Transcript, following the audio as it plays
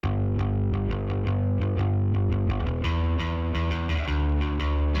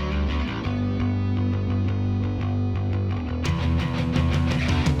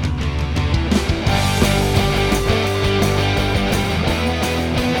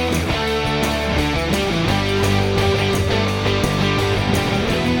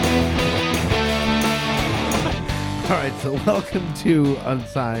Welcome to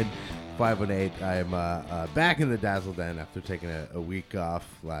Unsigned518. I am back in the Dazzle Den after taking a week off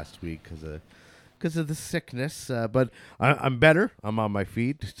last week because of the sickness. But I'm better. I'm on my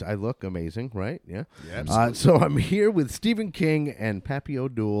feet. I look amazing, right? Yeah. Absolutely. So I'm here with Stephen King and Pappy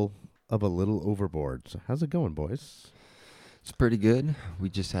O'Doul of A Little Overboard. So how's it going, boys? It's pretty good. We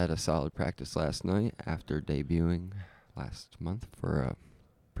just had a solid practice last night after debuting last month for a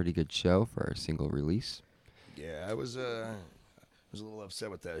pretty good show for our single release. Yeah, I was a little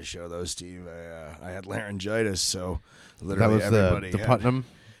upset with that show though, Steve. I had laryngitis, so literally That was everybody the Putnam.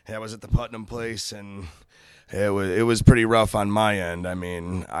 I was at the Putnam place, and it was pretty rough on my end. I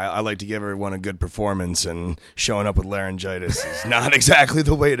mean, I like to give everyone a good performance, and showing up with laryngitis is not exactly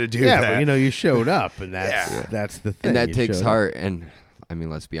the way to do that. Yeah, but you showed up, and that's the thing. And that You takes showed heart. And I mean,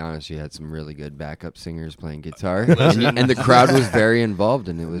 let's be honest, you had some really good backup singers playing guitar, and the crowd was very involved,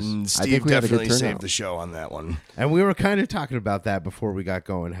 and it was. I Steve think we had a definitely good saved turnout. the show on that one. And we were kind of talking about that before we got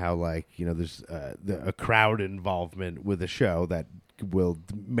going, how there's a crowd involvement with a show that will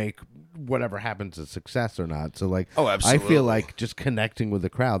make whatever happens a success or not. So Oh, I absolutely. feel like just connecting with the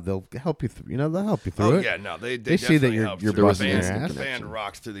crowd, they'll help you through. They'll help you through Oh it. yeah, no, they see that definitely you're helped. you're The busting your band- ass. The band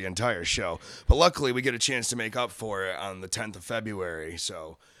rocked through the entire show, but luckily we get a chance to make up for it on the 10th of February.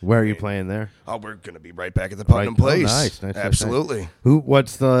 So Where are you playing there? oh, we're gonna be right back at the Putnam Place. Nice. Absolutely.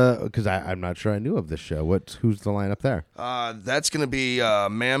 What's the? Because I'm not sure I knew of this show. Who's the lineup there? That's gonna be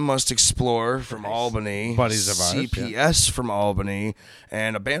Man Must Explore from Albany, Buddies of ours, CPS from Albany,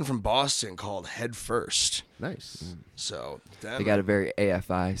 and a band from Boston called Head First. Nice. So They got a very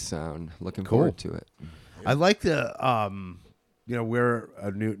AFI sound. Looking Cool. forward to it. I like the we're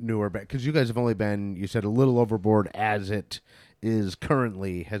a newer band because you guys have only been, you said, A Little Overboard as it is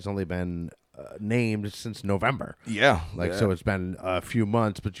currently has only been named since November. Yeah, So it's been a few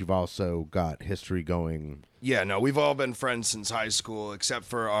months, but you've also got history going. Yeah, no, we've all been friends since high school, except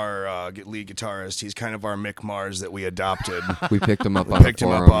for our lead guitarist. He's kind of our Mick Mars that we adopted. We picked him up on Picked the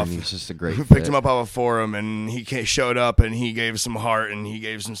him up forum, off- and he's just a great We fit. picked him up off a forum, and he showed up, and he gave some heart, and he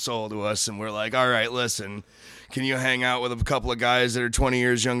gave some soul to us, and we're like, all right, listen, can you hang out with a couple of guys that are 20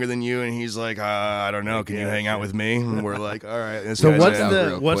 years younger than you? And he's like, I don't know, can you hang out with me? And we're like, all right. This So guy's what's in.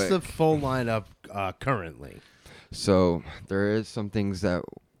 real what's quick. the full lineup currently? So there is some things that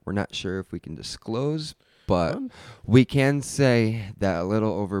we're not sure if we can disclose, but we can say that A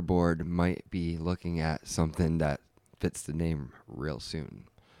Little Overboard might be looking at something that fits the name real soon.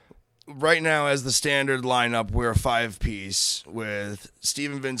 Right now, as the standard lineup, we're a 5-piece with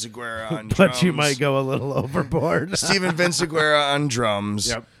Steven Vinciguerra on drums. But you might go a little overboard. Steven Vinciguerra on drums.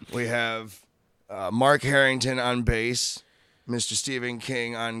 Yep. We have Mark Harrington on bass, Mr. Stephen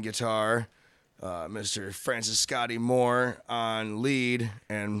King on guitar, Mr. Francis Scotty Moore on lead,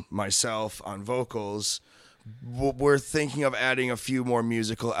 and myself on vocals. We're thinking of adding a few more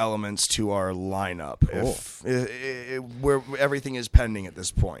musical elements to our lineup. Cool. Everything is pending at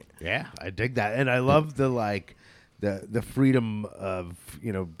this point. Yeah, I dig that, and I love the freedom of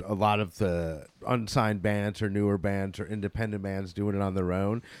a lot of the unsigned bands or newer bands or independent bands doing it on their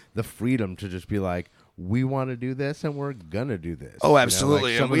own. The freedom to just be like, we want to do this, and we're gonna do this. Oh,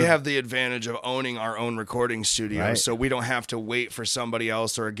 absolutely. Some And of we the- have the advantage of owning our own recording studio, Right. so we don't have to wait for somebody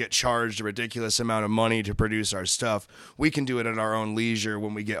else or get charged a ridiculous amount of money to produce our stuff. We can do it at our own leisure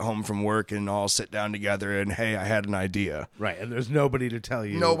when we get home from work and all sit down together and, hey, I had an idea. right, and there's nobody to tell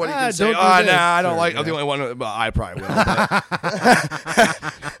you. Nobody can say, don't do oh, this," nah, I don't or, like, you I'm the know. only one. Well, I probably will.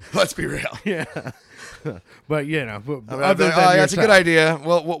 But let's be real. Yeah, but I'd be like, oh, that's a good idea.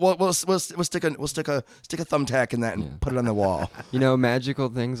 We'll stick a thumbtack in that and put it on the wall. Magical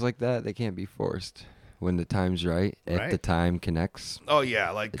things like that, they can't be forced when the time's right, if Right. the time connects. Oh, yeah.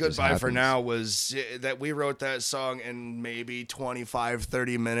 Like, It just Goodbye for happens. Now was that we wrote that song in maybe 25,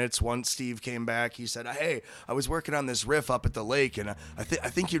 30 minutes. Once Steve came back, he said, hey, I was working on this riff up at the lake, and I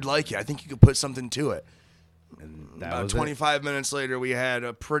think you'd like it. I think you could put something to it. And that About was 25 minutes later, we had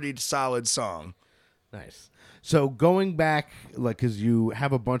a pretty solid song. Nice. So going back, because you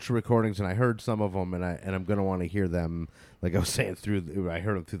have a bunch of recordings, and I heard some of them, and I'm gonna want to hear them. Like I was saying, I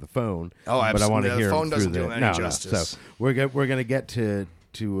heard them through the phone. Oh, But I want to absolutely. The hear phone them doesn't through do the any no, justice. No. So we're gonna get to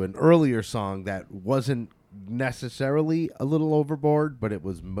an earlier song that wasn't necessarily A Little Overboard, but it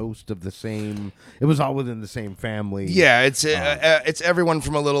was most of the same. It was all within the same family. Yeah, it's everyone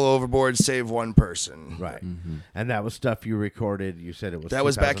from A Little Overboard save one person. Right. And that was stuff you recorded. You said it was That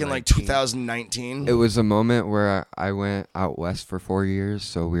was back in like 2019. It was a moment where I went out west for 4 years,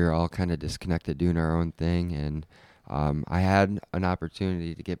 so we were all kind of disconnected doing our own thing, and I had an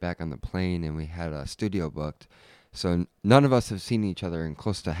opportunity to get back on the plane, and we had a studio booked. So none of us have seen each other in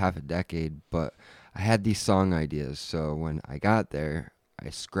close to half a decade, but I had these song ideas. So when I got there, I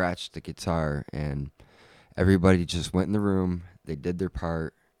scratched the guitar, and everybody just went in the room. They did their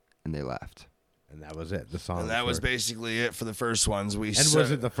part, and they left. And that was it. The song. And that was basically it for the first ones. And was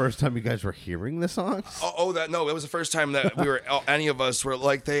it the first time you guys were hearing the songs? No, it was the first time that we were any of us were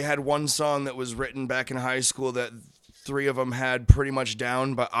like, they had one song that was written back in high school that 3 of them had pretty much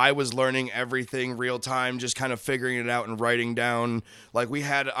down, but I was learning everything real time, just kind of figuring it out and writing down. Like, we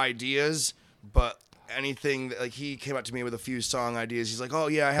had ideas, but anything that, like, he came up to me with a few song ideas. He's like, "Oh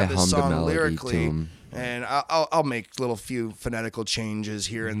yeah, I have this song lyrically, and I'll make little few phonetical changes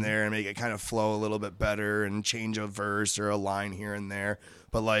here and there and make it kind of flow a little bit better and change a verse or a line here and there."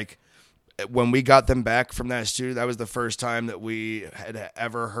 But like, when we got them back from that studio, that was the first time that we had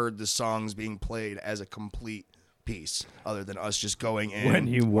ever heard the songs being played as a complete piece, other than us just going in when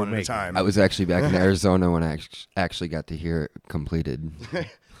you were one at a time. I was actually back in Arizona when I actually got to hear it completed.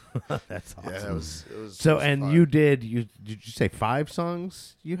 That's awesome. Yeah, it was so, it was and fun. did you say 5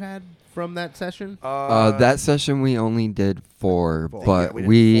 songs you had from that session? That session we only did 4, Four. but Yeah, we did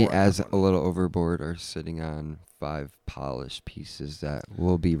we 4 on as that a little overboard are sitting on 5 polished pieces that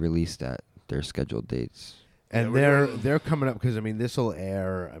will be released at their scheduled dates. And we're they're coming up because, I mean, this will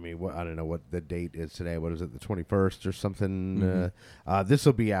air. I mean, I don't know what the date is today. What is it, the 21st or something? This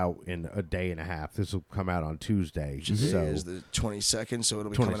will be out in a day and a half. This will come out on Tuesday. Today So is the 22nd, so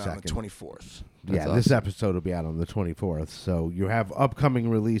it'll be coming out on the 24th. yeah, That's this awesome. episode will be out on the 24th. So you have upcoming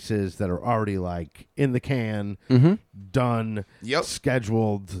releases that are already like in the can, done, Yep.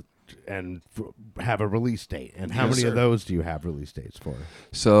 scheduled, and have a release date. And how Yes, many of sir. those do you have release dates for?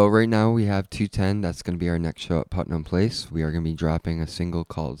 So right now we have 210. That's going to be our next show at Putnam Place. We are going to be dropping a single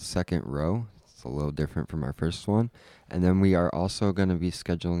called Second Row. It's a little different from our first one. And then we are also going to be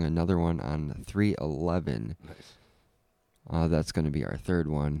scheduling another one on 3/11. Nice. That's going to be our third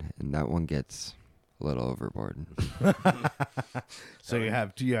one, and that one gets a little overboard. So you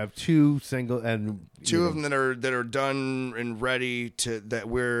have 2 single and 2 of them that are done and ready that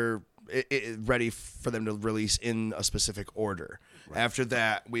we're ready for them to release in a specific order. Right. After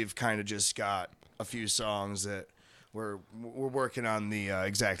that, we've kind of just got a few songs that we're working on the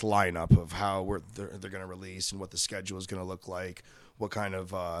exact lineup of how they're going to release and what the schedule is going to look like, what kind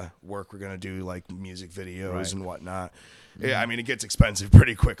of work we're going to do, like music videos and whatnot. Yeah, I mean, it gets expensive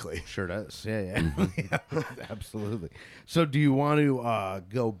pretty quickly. Sure does. Yeah. Yeah, absolutely. So, do you want to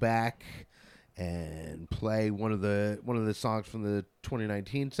go back and play one of the songs from the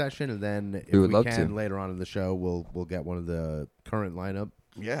 2019 session, and then if we can later on in the show, we'll get one of the current lineup?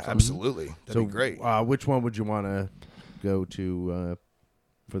 Yeah, absolutely. That'd be great. Which one would you want to go to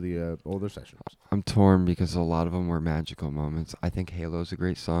for the older sessions? I'm torn because a lot of them were magical moments. I think Halo's a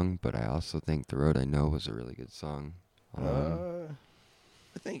great song, but I also think The Road I Know was a really good song. I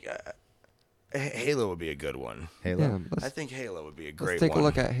think Halo would be a good one. Halo. Yeah, I think Halo would be a great let's take one. a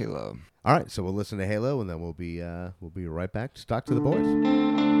look at Halo. All right, so we'll listen to Halo, and then we'll be right back to talk to the boys.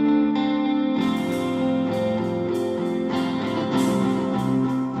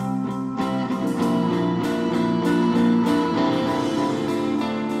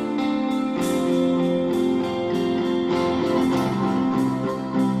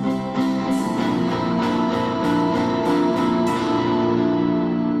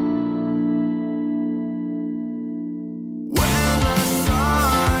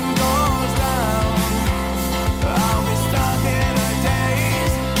 I'll be stuck in a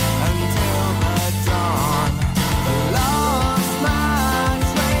daze.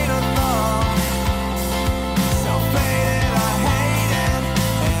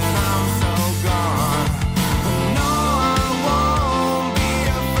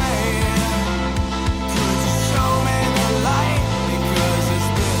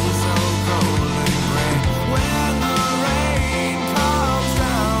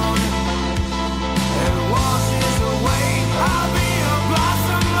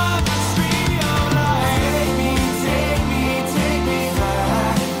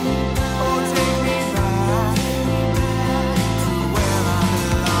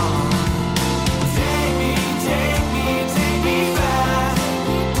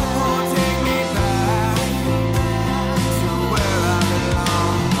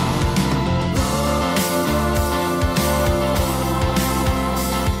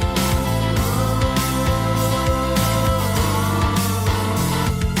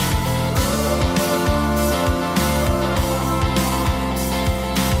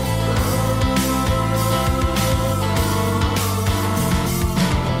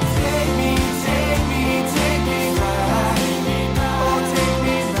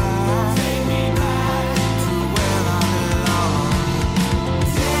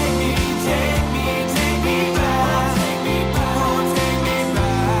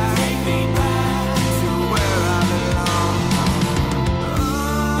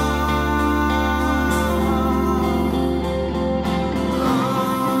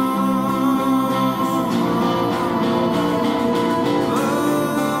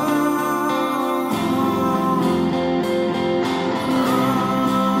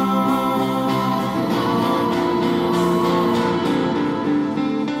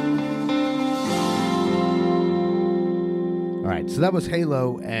 So that was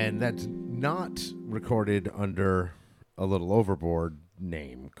Halo, and that's not recorded under A Little Overboard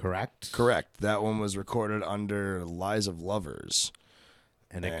name, correct? Correct. That one was recorded under Lies of Lovers.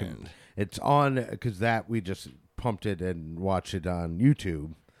 And it's on, because that we just pumped it and watched it on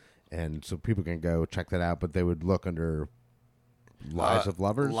YouTube, and so people can go check that out, but they would look under Lies of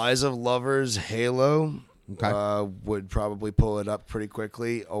Lovers? Lies of Lovers, Halo. Okay. Would probably pull it up pretty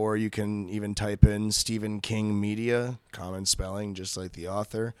quickly, or you can even type in Stephen King Media, common spelling, just like the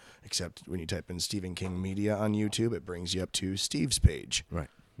author, except when you type in Stephen King Media on YouTube, it brings you up to Steve's page. Right.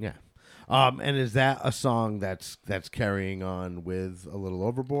 Yeah. And is that a song that's carrying on with A Little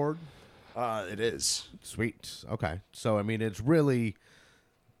Overboard? It is. Sweet. Okay. So I mean, it's really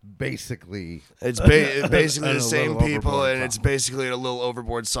basically basically a the same Little people, Overboard and song. it's basically a Little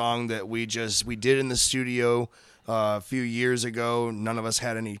Overboard song that we did in the studio a few years ago. None of us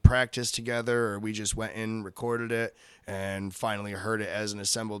had any practice together, or we just went in, recorded it, and finally heard it as an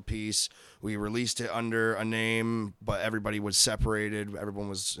assembled piece. We released it under a name, but everybody was separated.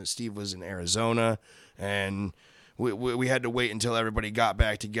 Steve was in Arizona, and we had to wait until everybody got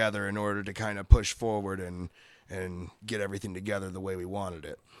back together in order to kind of push forward and get everything together the way we wanted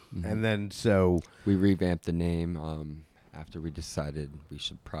it. And then so We revamped the name after we decided we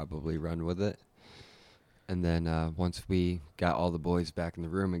should probably run with it. And then once we got all the boys back in the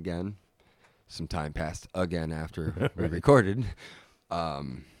room again, some time passed again after we recorded,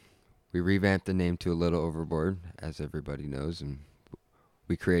 we revamped the name to A Little Overboard, as everybody knows, and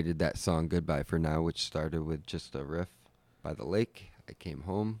we created that song Goodbye For Now, which started with just a riff by the lake. I came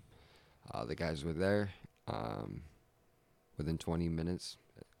home. The guys were there. Within 20 minutes,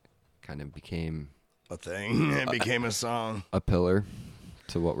 it kind of became A thing. It became a song. a pillar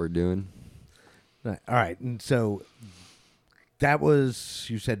to what we're doing. all right, and so that was,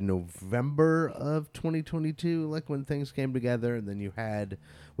 you said, November of 2022, like when things came together, and then you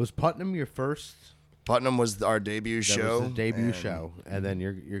was Putnam your first? Putnam was our debut show. That was the debut show, and then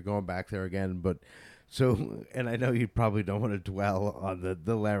you're going back there again, but. So, and I know you probably don't want to dwell on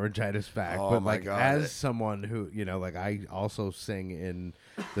the laryngitis fact, Oh, but my like God. as someone who, like I also sing in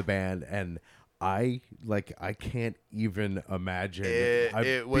the band, and I can't even imagine.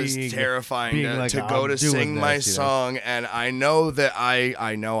 It was terrifying being like, to go I'm to doing sing my this, song, and I know that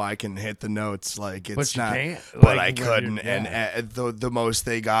I know I can hit the notes, like it's But you not, can't, but like, I when couldn't, you're- and the most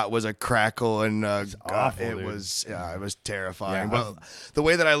they got was a crackle, and awful, it dude. was terrifying. Yeah, But the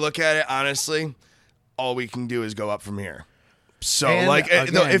way that I look at it, honestly, all we can do is go up from here. So, And like,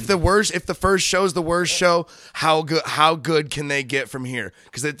 again- if the first show's the worst show, how good can they get from here?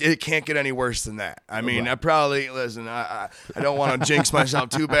 Because it can't get any worse than that. I mean, I don't want to jinx myself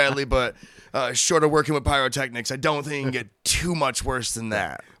too badly, but short of working with pyrotechnics, I don't think it can get too much worse than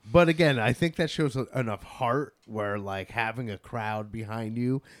that. But again, I think that shows enough heart where like having a crowd behind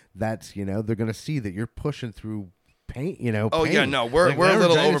you, that's they're gonna see that you're pushing through pain. Oh pain. yeah, no, we're Like, a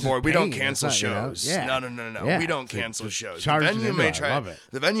little laryngitis is overboard. We don't pain. cancel It's not, shows. Yeah. No. Yeah. We don't So cancel just shows. The charge it venue into may it. I love it.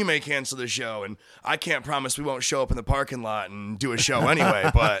 The venue may cancel the show, and I can't promise we won't show up in the parking lot and do a show anyway.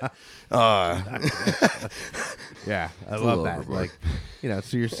 But Yeah, I a love little that. overboard. Like,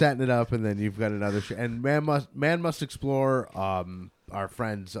 so you're setting it up, and then you've got another show. And Man Must Explore are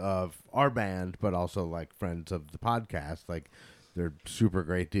friends of our band, but also like friends of the podcast. Like, they're super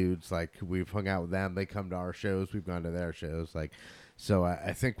great dudes. Like, we've hung out with them. They come to our shows. We've gone to their shows. Like, so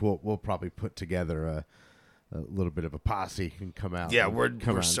I think we'll probably put together a little bit of a posse and come out. yeah, and we're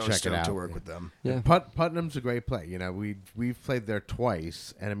come out so and check it stoked out. to work with them. Yeah. Putnam's a great play. We've played there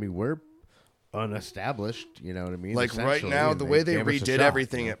twice, and I mean we're unestablished. You know what I mean? Like right essentially, now, and the way they gave us a redid shot.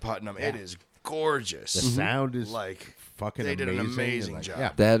 everything at Putnam, it Yeah. is gorgeous. The sound is Like fucking they did amazing. an amazing and, job.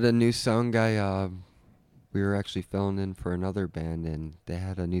 Yeah. They had a new sound guy. We were actually filling in for another band, and they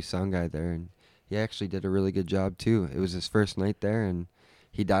had a new sound guy there, and he actually did a really good job too. It was his first night there, and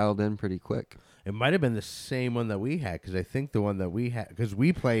he dialed in pretty quick. It might have been the same one that we had, because I think the one that we had, because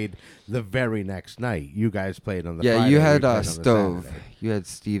we played the very next night. You guys played on the Yeah, Friday, you we had played on the Stove. Saturday. You had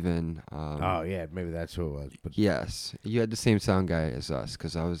Steven. Oh yeah, maybe that's who it was. But Yes, you had the same sound guy as us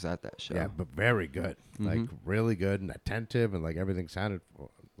because I was at that show. yeah, but very good, like really good and attentive, and like everything sounded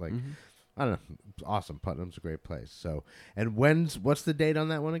like I don't know, it's awesome. Putnam's a great place. So, and what's the date on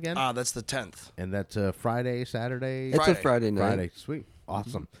that one again? That's the 10th. And that's a Friday, Saturday. It's Friday. a Friday night. Friday, sweet,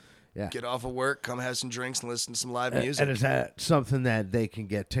 awesome. Yeah. Get off of work, come have some drinks, and listen to some live And music. is that something that they can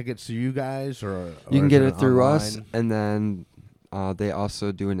get tickets to you guys, or You can is get it through us, online? and then they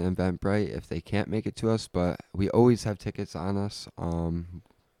also do an Eventbrite if they can't make it to us. But we always have tickets on us.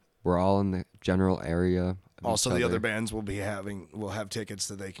 We're all in the general area. of Also, each the other other. bands will have tickets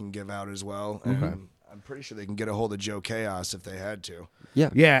that they can give out as well. And I'm pretty sure they can get a hold of Joe Chaos if they had to. Yeah.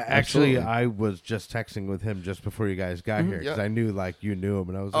 Yeah, actually, absolutely. I was just texting with him just before you guys got here because Yeah. I knew like you knew him,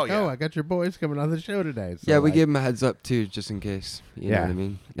 and I was Oh, like, yeah. "Oh, I got your boys coming on the show today." So, Yeah, we like, gave him a heads up too, just in case. You know Yeah. what I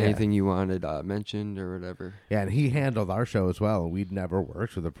mean? Yeah. Anything you wanted mentioned or whatever. Yeah, and he handled our show as well. We'd never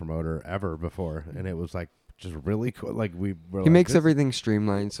worked with a promoter ever before, and it was like just really cool. Like we were. He like, makes this- everything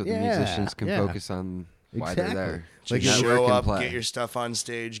streamlined so the Yeah, musicians can yeah. focus on why Exactly. they're there. Like, Just Network show and up, play. get your stuff on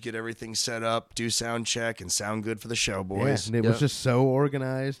stage, get everything set up, do sound check, and sound good for the show, boys. Yeah, and it Yep. was just so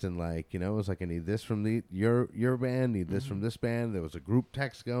organized, and like it was like I need this from your band, need this from this band. There was a group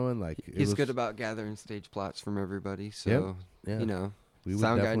text going. Like it He's was, good about gathering stage plots from everybody, so Yeah. you know, We would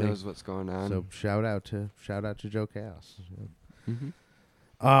sound guy definitely- knows what's going on. So shout out to Joe Chaos. Mhm.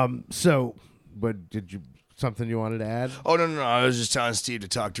 So, but did you something you wanted to add? Oh, no. I was just telling Steve to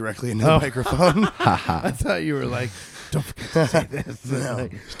talk directly into Oh. the microphone. I thought you were like, don't forget to say this. No,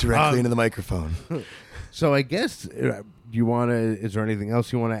 Like, directly into the microphone. So I guess you want to. Is there anything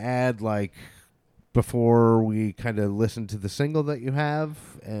else you want to add, like before we kind of listen to the single that you have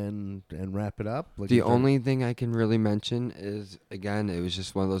and wrap it up? Like, The is there- only thing I can really mention is, again, it was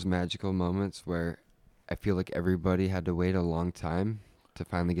just one of those magical moments where I feel like everybody had to wait a long time to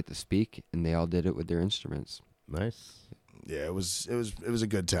finally get to speak, and they all did it with their instruments. nice. Yeah, it was a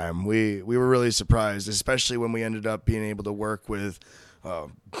good time. We were really surprised, especially when we ended up being able to work with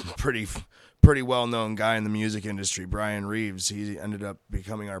pretty well known guy in the music industry, Brian Reeves. He ended up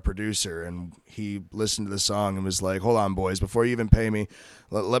becoming our producer, and he listened to the song and was like, "Hold on, boys, before you even pay me,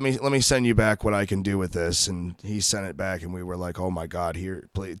 let me send you back what I can do with this." And he sent it back, and we were like, "Oh my God, here,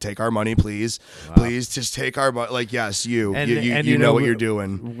 please take our money, please, please, just take our money." Like, yes, you know what you're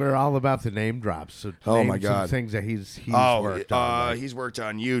doing. We're all about the name drops. So Oh, name my some God. things that he's worked on. like- he's worked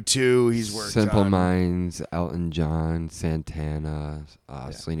on U2. He's worked Simple on Minds, Elton John, Santana,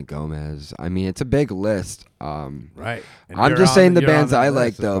 Selena Gomez. I mean, it's a big list. Right. And I'm you're just on saying the you're on bands I list. like,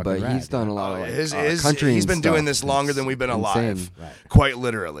 It's though, fucking but rad, he's done a yeah. lot of like, his country he's and been doing stuff. this longer than we've been alive, Insane. Right. quite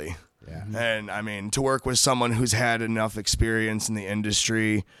literally. Yeah. And I mean, to work with someone who's had enough experience in the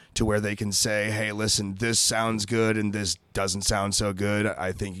industry to where they can say, "Hey, listen, this sounds good and this doesn't sound so good.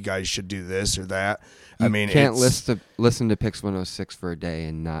 I think you guys should do this or that." I mean, Can't it's- listen to Pix 106 for a day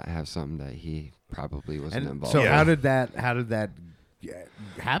and not have something that he probably wasn't And involved so in. Yeah. how did that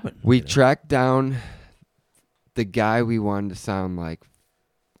happen? We you know? tracked down the guy we wanted to sound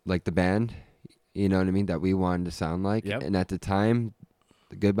like the band, you know what I mean, that we wanted to sound like. Yep. And at the time,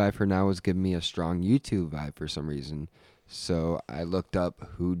 the Goodbye for Now was giving me a strong YouTube vibe for some reason. So I looked up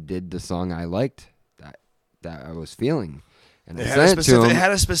who did the song I liked that I was feeling. And I It sent it to him.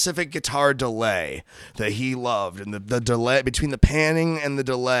 had a specific guitar delay that he loved, and the delay between the panning and the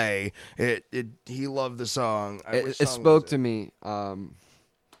delay, he loved the song. It spoke to me.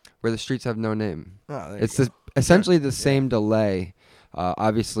 Where the Streets Have No Name. Oh, It's essentially the same delay.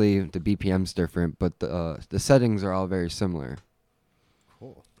 Obviously, the BPM's different, but the settings are all very similar.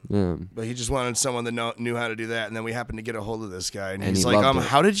 Cool. Yeah. But he just wanted someone that knew how to do that, and then we happened to get a hold of this guy, and And he's he like, loved it.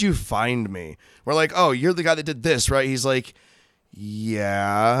 "How did you find me?" We're like, "Oh, you're the guy that did this, right?" He's like,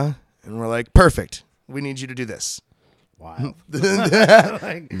 "Yeah," and we're like, "Perfect. We need you to do this." Wow.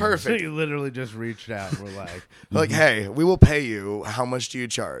 Perfect. So you literally just reached out. We're like, Like, hey, we will pay you. How much do you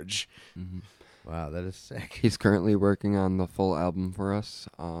charge? wow, that is sick. He's currently working on the full album for us.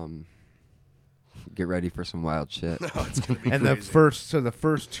 Get ready for some wild shit. And the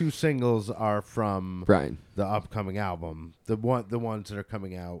first two singles are from Brian. the upcoming album. The ones that are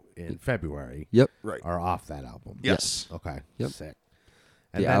coming out in February Yep. Right. are off that album. Yes. Okay. Yep. Sick.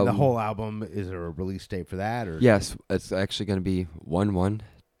 And The then the album- whole album, is there a release date for that? Or Yes, it's actually going to be 1/1.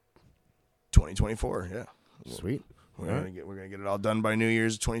 2024. Yeah. Sweet. We're gonna get it all done by New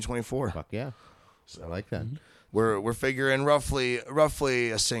Year's 2024. Fuck yeah. I like that. We're figuring roughly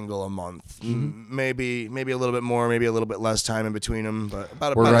a single a month, maybe a little bit more, maybe a little bit less time in between them, but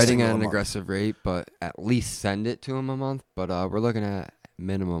about We're a writing single at a an month. aggressive rate, but at least send it to him a month. But we're looking at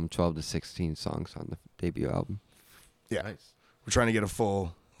minimum 12 to 16 songs on the debut album. Yeah, Nice. we're trying to get a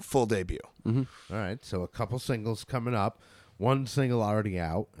full debut. All right. So a couple singles coming up. One single already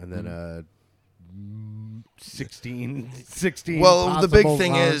out, and then 16 Well, the big possible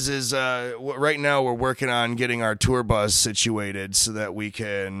thing songs. is right now we're working on getting our tour bus situated so that we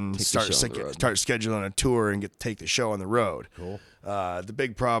can Take the start show on the road. start scheduling a tour and take the show on the road. Cool. The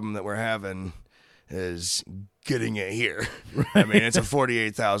big problem that we're having is getting it here. I mean, it's a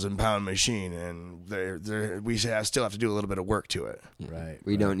 48,000-pound machine, and we still have to do a little bit of work to it. Right.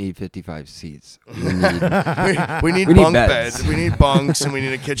 We don't need 55 seats. We need, we need We need bunk beds. beds. We need bunks, and we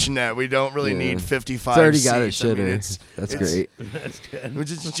need a kitchenette. We don't really need 55 It's already seats. got a I shitter. mean, That's it's- great. That's good. Which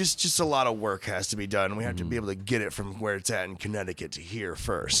is just a lot of work has to be done. We have to be able to get it from where it's at in Connecticut to here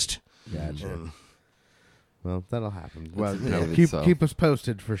first. Gotcha. And, Well, that'll happen. Well, you know, David, so. keep us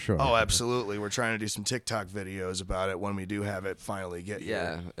posted for sure. oh, absolutely. We're trying to do some TikTok videos about it when we do have it finally get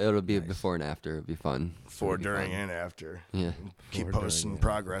Yeah, here. it'll be before and after. It'll be fun. Before, It'll be during, fun. and after. Yeah. Keep Before, posting during, and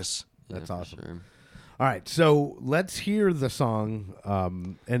progress. That's for awesome. Sure. All right, so let's hear the song.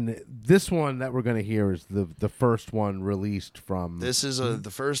 And this one that we're going to hear is the first one released from. This is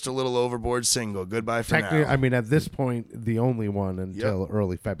the first A Little Overboard single. Goodbye for Technically, now. I mean, at this point, the only one until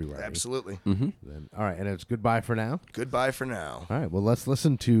early February. Absolutely. Then, all right, and it's Goodbye for Now. Goodbye for now. All right, well, let's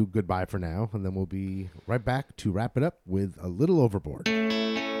listen to Goodbye for Now, and then we'll be right back to wrap it up with A Little Overboard.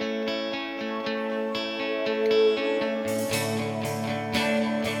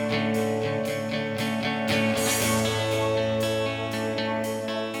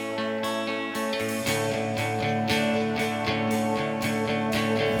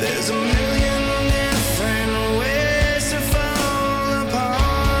 There's a million different ways to fall apart.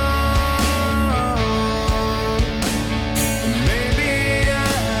 Maybe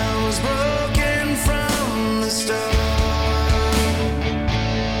I was broken from the start.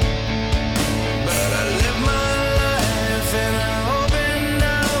 But I lived my life and I opened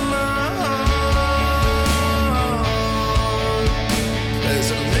up my heart. There's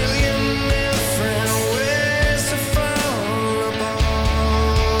a million different ways to fall apart.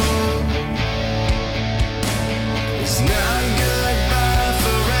 It's not goodbye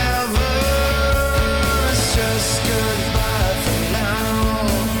forever, it's just goodbye for now.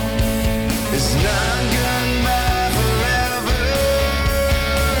 It's not goodbye forever,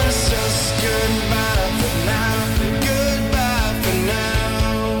 it's just goodbye for now. Goodbye for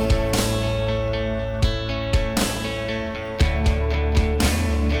now.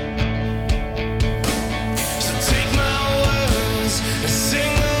 So take my words and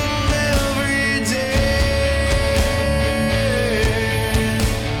sing them every day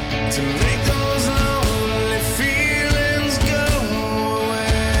to make those lonely feelings go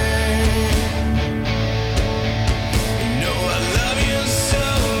away. You know I love you so,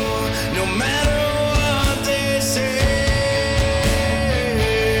 no matter what they say.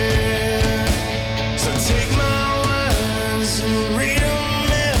 So take my words and read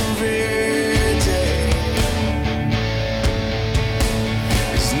them every day.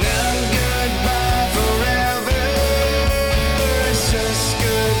 It's not goodbye forever, it's just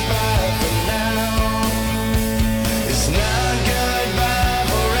goodbye for now. It's not goodbye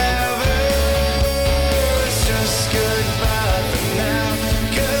forever, it's just goodbye for now.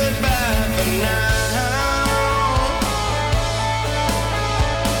 Goodbye for now.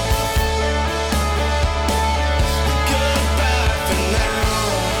 Goodbye for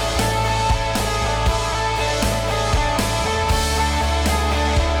now.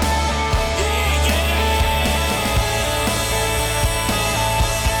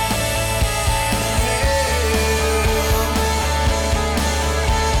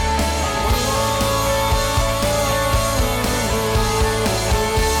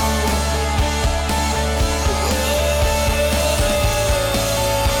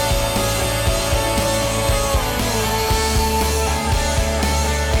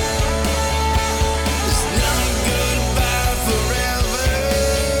 It's not goodbye forever,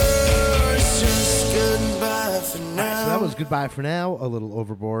 it's just goodbye for now. So that was Goodbye for Now, A Little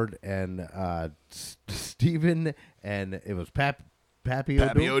Overboard, and Steven, and it was Pappy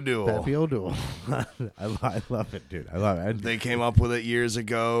O'Doul. Pappy O'Doul. I love it, dude. I love it. They came up with it years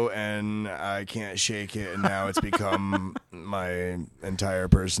ago, and I can't shake it, and now it's become my entire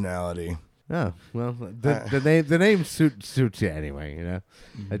personality. Oh, well, the name suits you anyway, you know?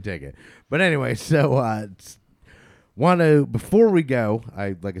 I dig it. But anyway, so before we go,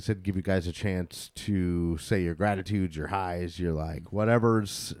 like I said, give you guys a chance to say your gratitudes, your highs, your like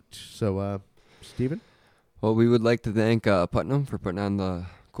whatever's. So, Steven? Well, we would like to thank Putnam for putting on the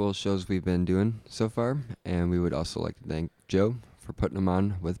cool shows we've been doing so far. And we would also like to thank Joe for putting them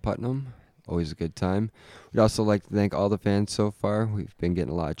on with Putnam. Always a good time. We'd also like to thank all the fans so far. We've been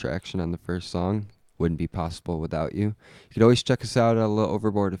getting a lot of traction on the first song. Wouldn't be possible without you. You could always check us out at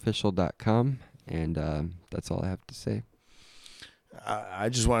littleoverboardofficial.com. And that's all I have to say. I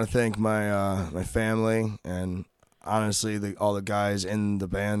just want to thank my my family and honestly all the guys in the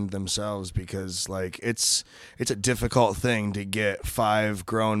band themselves, because like it's a difficult thing to get 5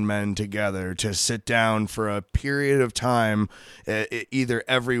 grown men together to sit down for a period of time, either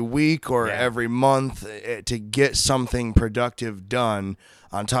every week or every month, to get something productive done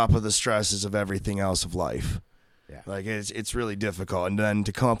on top of the stresses of everything else of life. Yeah. Like it's really difficult, and then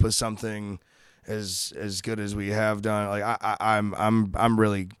to come up with something as good as we have done, like I'm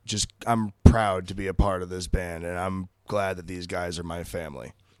really I'm proud to be a part of this band, and I'm glad that these guys are my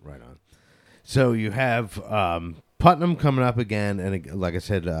family. Right on. So you have Putnam coming up again, and like I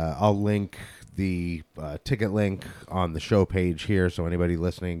said, I'll link the ticket link on the show page here, so anybody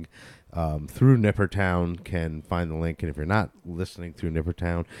listening through Nippertown can find the link. And if you're not listening through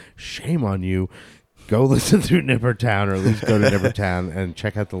Nippertown, shame on you. Go listen through Nippertown, or at least go to Nippertown and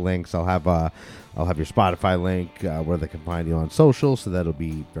check out the links. I'll have your Spotify link where they can find you on social, so that'll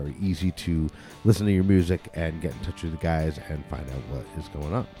be very easy to listen to your music and get in touch with the guys and find out what is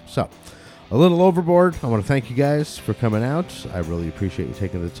going on. So, a little Overboard. I want to thank you guys for coming out. I really appreciate you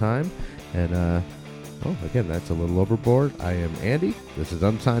taking the time. And again, that's A Little Overboard. I am Andy. This is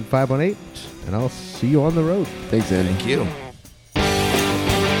Unsigned518, and I'll see you on the road. Thanks, Andy. Thank you.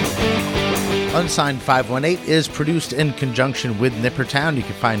 Unsigned518 is produced in conjunction with Nippertown. You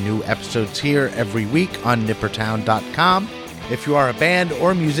can find new episodes here every week on nippertown.com. If you are a band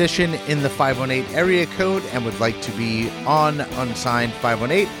or musician in the 518 area code and would like to be on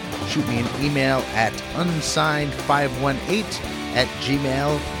Unsigned518, shoot me an email at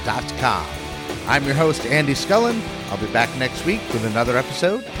unsigned518@gmail.com. I'm your host, Andy Scullin. I'll be back next week with another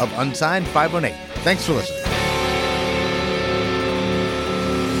episode of Unsigned518. Thanks for listening.